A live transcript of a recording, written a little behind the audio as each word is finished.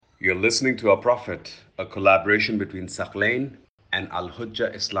You're listening to Our Prophet, a collaboration between Sakhlain and Al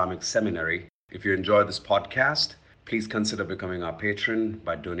Hujjah Islamic Seminary. If you enjoy this podcast, please consider becoming our patron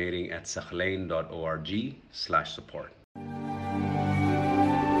by donating at sakhlain.org/support.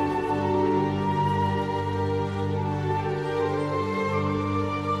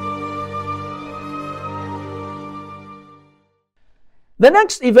 The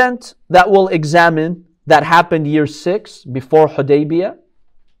next event that we'll examine that happened year 6 before Hudaybiyah,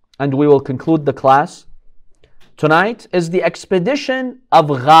 and we will conclude the class tonight, is the expedition of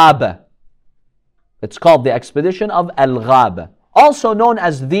Ghabah. It's called the expedition of Al-Ghabah, also known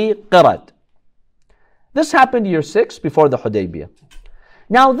as the Qirad. This happened year 6 before the Hudaybiyah.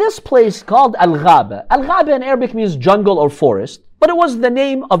 Now this place called Al-Ghabah, Al-Ghabah in Arabic means jungle or forest, but it was the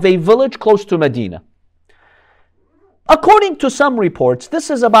name of a village close to Medina. According to some reports, this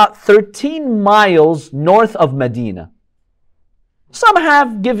is about 13 miles north of Medina. Some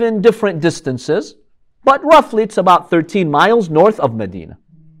have given different distances, but roughly it's about 13 miles north of Medina.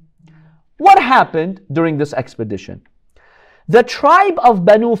 What happened during this expedition? The tribe of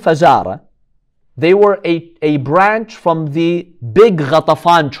Banu Fazara, they were a branch from the big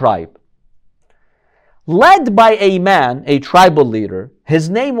Ghatafan tribe, led by a man, a tribal leader. His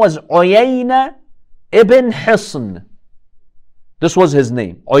name was Uyayna ibn Hisn. This was his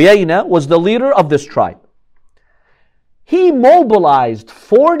name. Uyayna was the leader of this tribe. He mobilized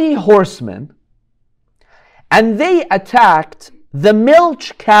 40 horsemen and they attacked the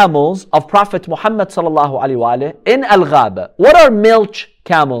milch camels of Prophet Muhammad sallallahu alaihi wasallam in Al-Ghabah. What are milch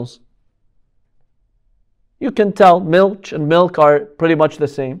camels? You can tell milch and milk are pretty much the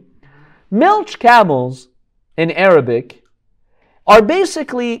same. Milch camels in Arabic are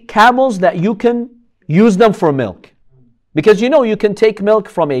basically camels that you can use them for milk. Because you can take milk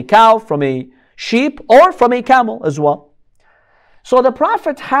from a cow, from a sheep, or from a camel as well. So the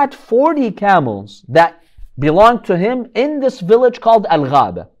Prophet had 40 camels that belonged to him in this village called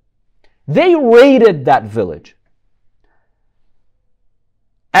Al-Ghabah. They raided that village.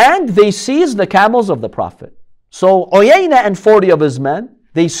 And they seized the camels of the Prophet. So Uyayna and 40 of his men,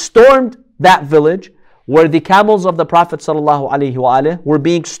 they stormed that village where the camels of the Prophet ﷺ were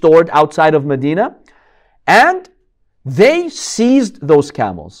being stored outside of Medina. And they seized those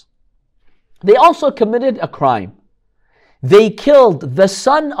camels. They also committed a crime. They killed the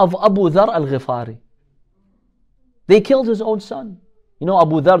son of Abu Dharr al-Ghifari. They killed his own son.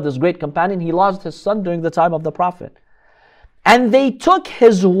 Abu Dharr, this great companion, he lost his son during the time of the Prophet. And they took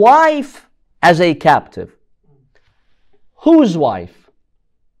his wife as a captive. Whose wife?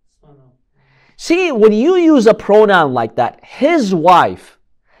 See, when you use a pronoun like that, his wife,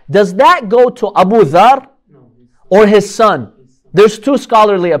 does that go to Abu Dharr or his son? There's two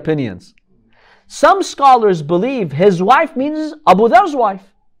scholarly opinions. Some scholars believe his wife means Abu Dharr's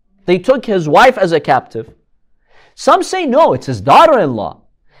wife. They took his wife as a captive. Some say no, it's his daughter-in-law.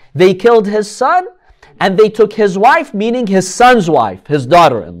 They killed his son and they took his wife, meaning his son's wife, his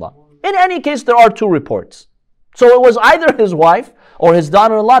daughter-in-law. In any case, there are two reports. So it was either his wife or his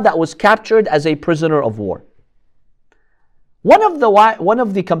daughter-in-law that was captured as a prisoner of war. One of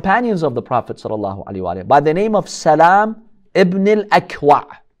the companions of the Prophet ﷺ, by the name of Salam ibn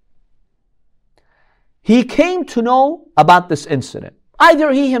al-Akwa', he came to know about this incident.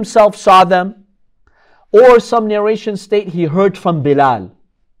 Either he himself saw them, or some narrations state he heard from Bilal.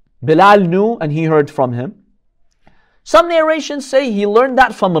 Bilal knew and he heard from him. Some narrations say he learned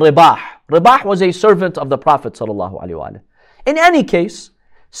that from Ribah. Ribah was a servant of the Prophet ﷺ. In any case,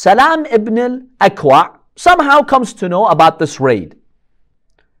 Salam ibn al-Akwa' somehow comes to know about this raid.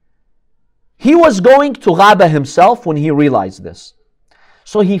 He was going to Ghabah himself when he realized this.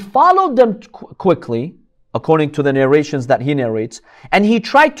 So he followed them quickly, according to the narrations that he narrates, and he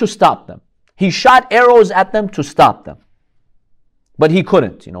tried to stop them. He shot arrows at them to stop them. But he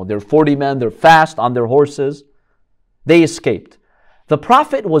couldn't. They're 40 men, they're fast on their horses. They escaped. The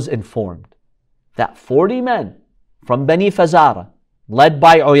Prophet was informed that 40 men from Bani Fazara, led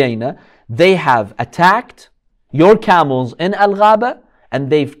by Uyayna, they have attacked your camels in Al-Ghabah and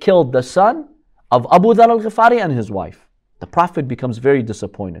they've killed the son of Abu Dharr al-Ghifari and his wife. The Prophet becomes very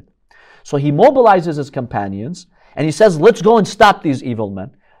disappointed. So he mobilizes his companions and he says, let's go and stop these evil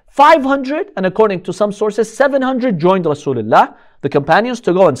men. 500, and according to some sources, 700 joined Rasulullah, the companions,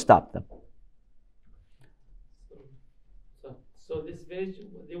 to go and stop them. So this village,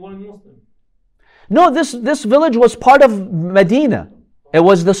 they weren't Muslim? No, this village was part of Medina. It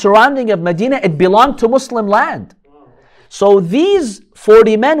was the surrounding of Medina. It belonged to Muslim land. So these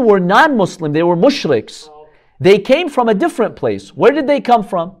 40 men were non-Muslim. They were mushriks. They came from a different place. Where did they come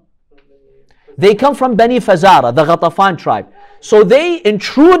from? They come from Bani Fazara, the Ghatafan tribe. So they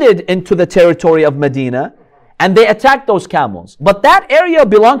intruded into the territory of Medina and they attacked those camels. But that area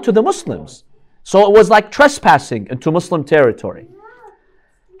belonged to the Muslims. So it was like trespassing into Muslim territory.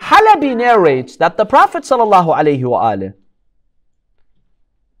 Halabi narrates that the Prophet ﷺ,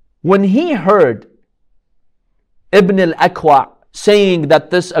 when he heard Ibn al-Aqwa saying that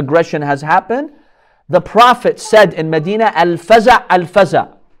this aggression has happened, the Prophet said in Medina, Al-Faza'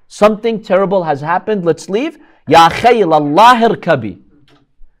 Al-Faza', something terrible has happened, let's leave. Ya khayl Allah irkabi.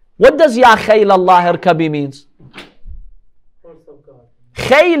 What does Ya khayl Allah irkabi means?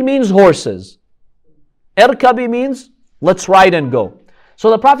 Khayl means horses. Irkabi means let's ride and go. So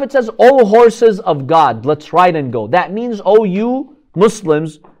the Prophet says, O horses of God, let's ride and go. That means, O you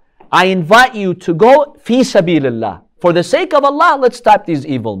Muslims, I invite you to go fi sabilillah. For the sake of Allah, let's stop these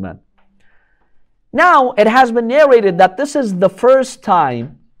evil men. Now, it has been narrated that this is the first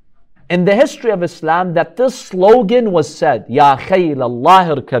time in the history of Islam that this slogan was said, Ya khayl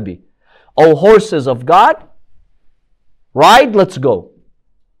Allah irkabi. O horses of God, ride, let's go.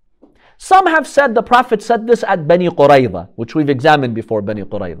 Some have said the Prophet said this at Bani Qurayza, which we've examined before, Bani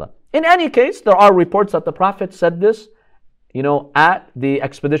Qurayza. In any case, there are reports that the Prophet said this, at the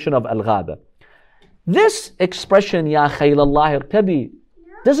expedition of Ghabah. This expression, Ya khayl Allah irkabi,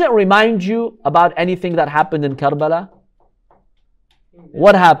 does it remind you about anything that happened in Karbala?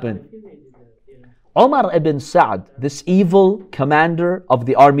 What happened? Umar ibn Sa'd, this evil commander of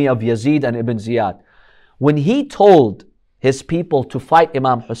the army of Yazid and Ibn Ziyad, when he told his people to fight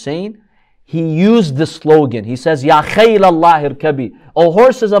Imam Hussein, he used this slogan. He says, Ya khayl Allah irkabi. O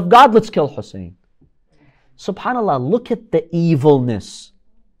horses of God, let's kill Hussein. Subhanallah, look at the evilness.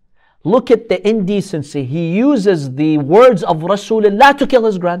 Look at the indecency. He uses the words of Rasulullah to kill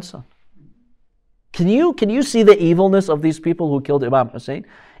his grandson. Can you see the evilness of these people who killed Imam Hussein?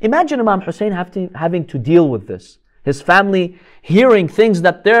 Imagine Imam Hussein having to deal with this. His family hearing things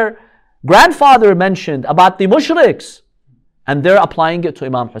that their grandfather mentioned about the mushriks, and they're applying it to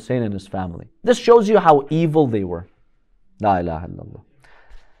Imam Hussein and his family. This shows you how evil they were. La ilaha illallah.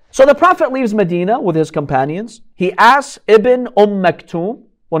 So the Prophet leaves Medina with his companions. He asks Ibn Maktoum,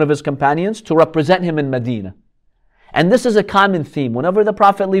 one of his companions, to represent him in Medina. And this is a common theme. Whenever the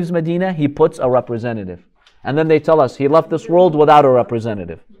Prophet leaves Medina, he puts a representative. And then they tell us he left this world without a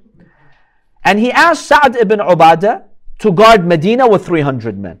representative. And he asked Sa'd ibn Ubadah to guard Medina with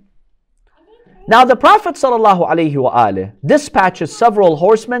 300 men. Now the Prophet ﷺ dispatches several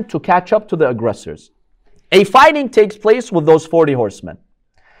horsemen to catch up to the aggressors. A fighting takes place with those 40 horsemen.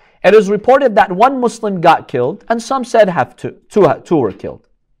 It is reported that one Muslim got killed, and some said two were killed.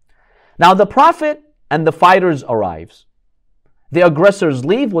 Now the Prophet and the fighters arrives. The aggressors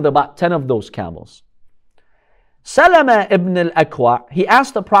leave with about 10 of those camels. Salama ibn al-Aqwa, he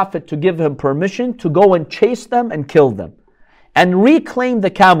asked the Prophet to give him permission to go and chase them and kill them and reclaim the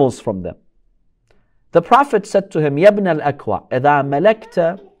camels from them. The Prophet said to him, Ya ibn al-Aqwa, إِذَا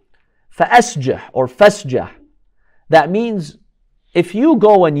مَلَكْتَ فَأَسْجَحْ or فَاسْجَحْ. That means if you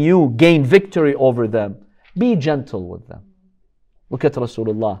go and you gain victory over them, be gentle with them. Look at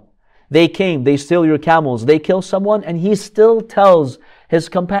Rasulullah. They came, they steal your camels, they kill someone, and he still tells his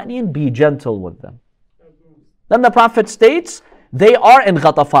companion, be gentle with them. Then the Prophet states, they are in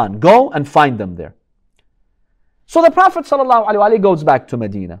Ghatafan. Go and find them there. So the Prophet ﷺ goes back to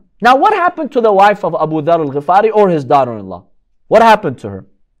Medina. Now what happened to the wife of Abu Dharr al-Ghifari or his daughter-in-law? What happened to her?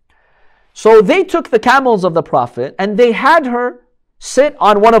 So they took the camels of the Prophet and they had her sit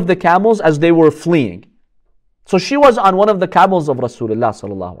on one of the camels as they were fleeing. So she was on one of the camels of Rasulullah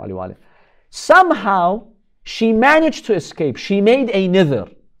ﷺ. Somehow she managed to escape. She made a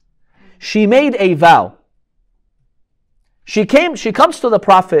nidhr. She made a vow. She comes to the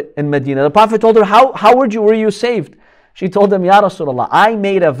Prophet in Medina. The Prophet told her, how were you saved? She told him, Ya Rasulullah, I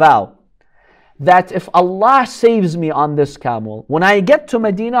made a vow that if Allah saves me on this camel, when I get to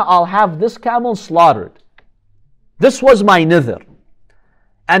Medina, I'll have this camel slaughtered. This was my nidhr.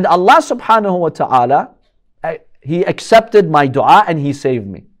 And Allah subhanahu wa ta'ala, He accepted my dua and He saved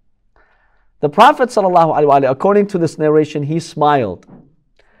me. The Prophet sallallahu alaihi wasallam, according to this narration, he smiled.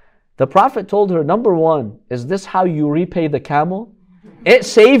 The Prophet told her, number one, is this how you repay the camel? It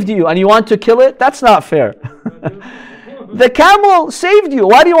saved you and you want to kill it? That's not fair. The camel saved you.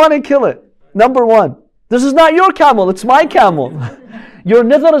 Why do you want to kill it? Number one, this is not your camel, it's my camel. Your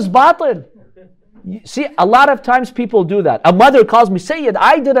nidhr is batil. See, a lot of times people do that. A mother calls me, Sayyid,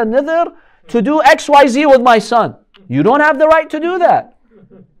 I did a nidhr to do XYZ with my son. You don't have the right to do that.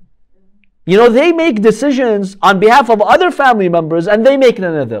 They make decisions on behalf of other family members and they make a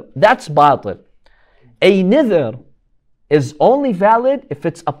nidhr. That's batil. A nidhr is only valid if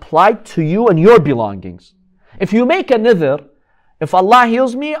it's applied to you and your belongings. If you make a nidhr If Allah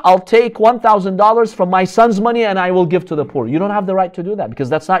heals me, I'll take $1,000 from my son's money and I will give to the poor. You don't have the right to do that because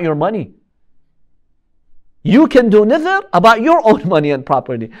that's not your money. You can do nidhr about your own money and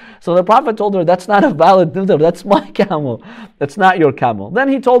property. So the Prophet told her, that's not a valid nidhr, that's my camel. That's not your camel. Then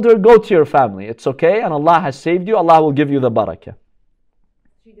he told her, go to your family. It's okay and Allah has saved you. Allah will give you the barakah.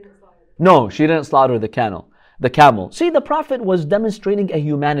 No, she didn't slaughter the camel. See, the Prophet was demonstrating a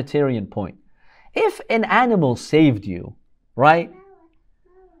humanitarian point. If an animal saved you, right?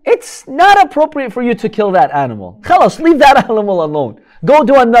 It's not appropriate for you to kill that animal. Khalas, leave that animal alone. Go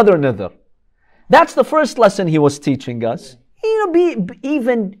do another nidhr. That's the first lesson he was teaching us.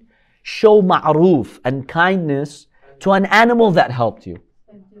 Even show ma'roof and kindness to an animal that helped you.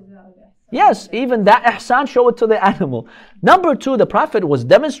 Yes, even that ihsan, show it to the animal. Number two, the Prophet was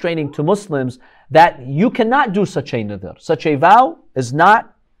demonstrating to Muslims that you cannot do such a nidhr. Such a vow is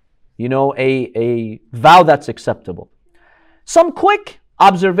not, a vow that's acceptable. Some quick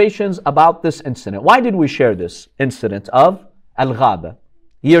observations about this incident. Why did we share this incident of Al-Ghabah,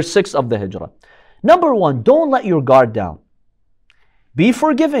 year 6 of the Hijrah? Number one, don't let your guard down. Be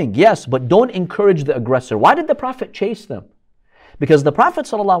forgiving, yes, but don't encourage the aggressor. Why did the Prophet chase them? Because the Prophet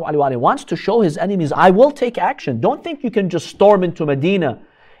ﷺ wants to show his enemies, I will take action. Don't think you can just storm into Medina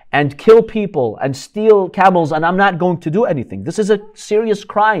and kill people and steal camels and I'm not going to do anything. This is a serious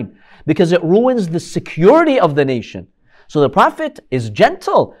crime because it ruins the security of the nation. So the Prophet is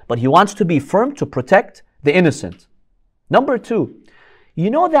gentle, but he wants to be firm to protect the innocent. Number two, you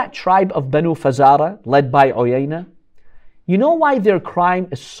know that tribe of Banu Fazara led by Uyayna? You know why their crime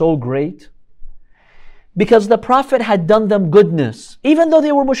is so great? Because the Prophet had done them goodness, even though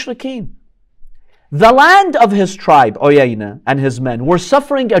they were mushrikeen. The land of his tribe, Uyayna and his men, were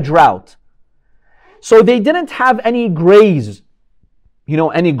suffering a drought. So they didn't have any graze,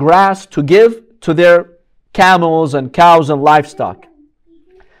 any grass to give to their camels and cows and livestock.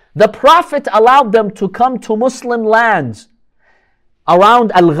 The Prophet allowed them to come to Muslim lands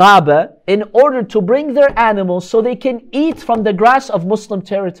around Al-Ghabah in order to bring their animals so they can eat from the grass of Muslim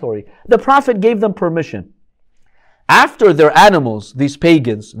territory. The Prophet gave them permission. After their animals, these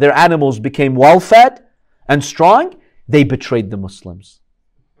pagans, their animals became well-fed and strong, they betrayed the Muslims.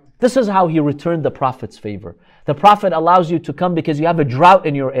 This is how he returned the Prophet's favor. The Prophet allows you to come because you have a drought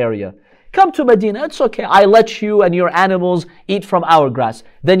in your area. Come to Medina, it's okay. I let you and your animals eat from our grass.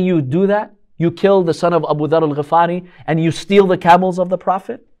 Then you do that? You kill the son of Abu Dharr al-Ghifari and you steal the camels of the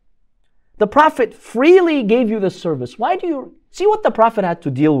Prophet? The Prophet freely gave you this service. Why do you see what the Prophet had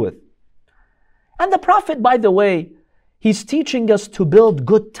to deal with? And the Prophet, by the way, he's teaching us to build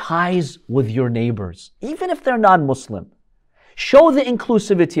good ties with your neighbors, even if they're non-Muslim. Show the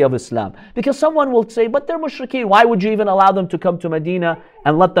inclusivity of Islam. Because someone will say, but they're mushrikeen. Why would you even allow them to come to Medina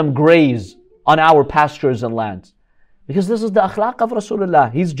and let them graze on our pastures and lands? Because this is the akhlaq of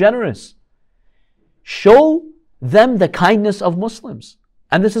Rasulullah. He's generous. Show them the kindness of Muslims.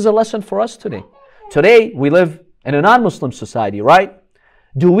 And this is a lesson for us today. Today, we live in a non-Muslim society, right?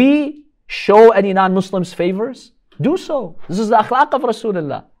 Do we show any non-Muslims favors? Do so. This is the akhlaq of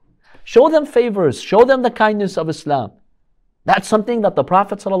Rasulullah. Show them favors. Show them the kindness of Islam. That's something that the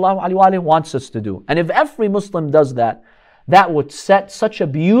Prophet ﷺ wants us to do. And if every Muslim does that, that would set such a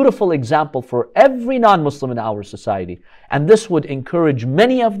beautiful example for every non-Muslim in our society. And this would encourage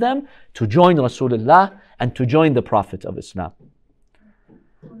many of them to join Rasulullah and to join the Prophet of Islam.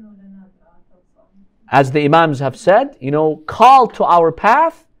 As the Imams have said, call to our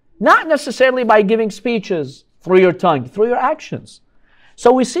path, not necessarily by giving speeches through your tongue, through your actions.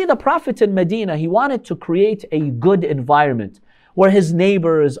 So we see the Prophet in Medina, he wanted to create a good environment where his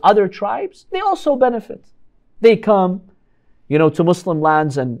neighbors, other tribes, they also benefit. They come, to Muslim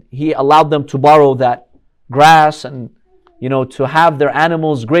lands and he allowed them to borrow that grass and, to have their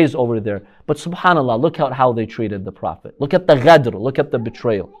animals graze over there. But subhanAllah, look at how they treated the Prophet. Look at the ghadr, look at the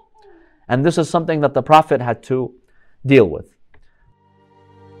betrayal. And this is something that the Prophet had to deal with.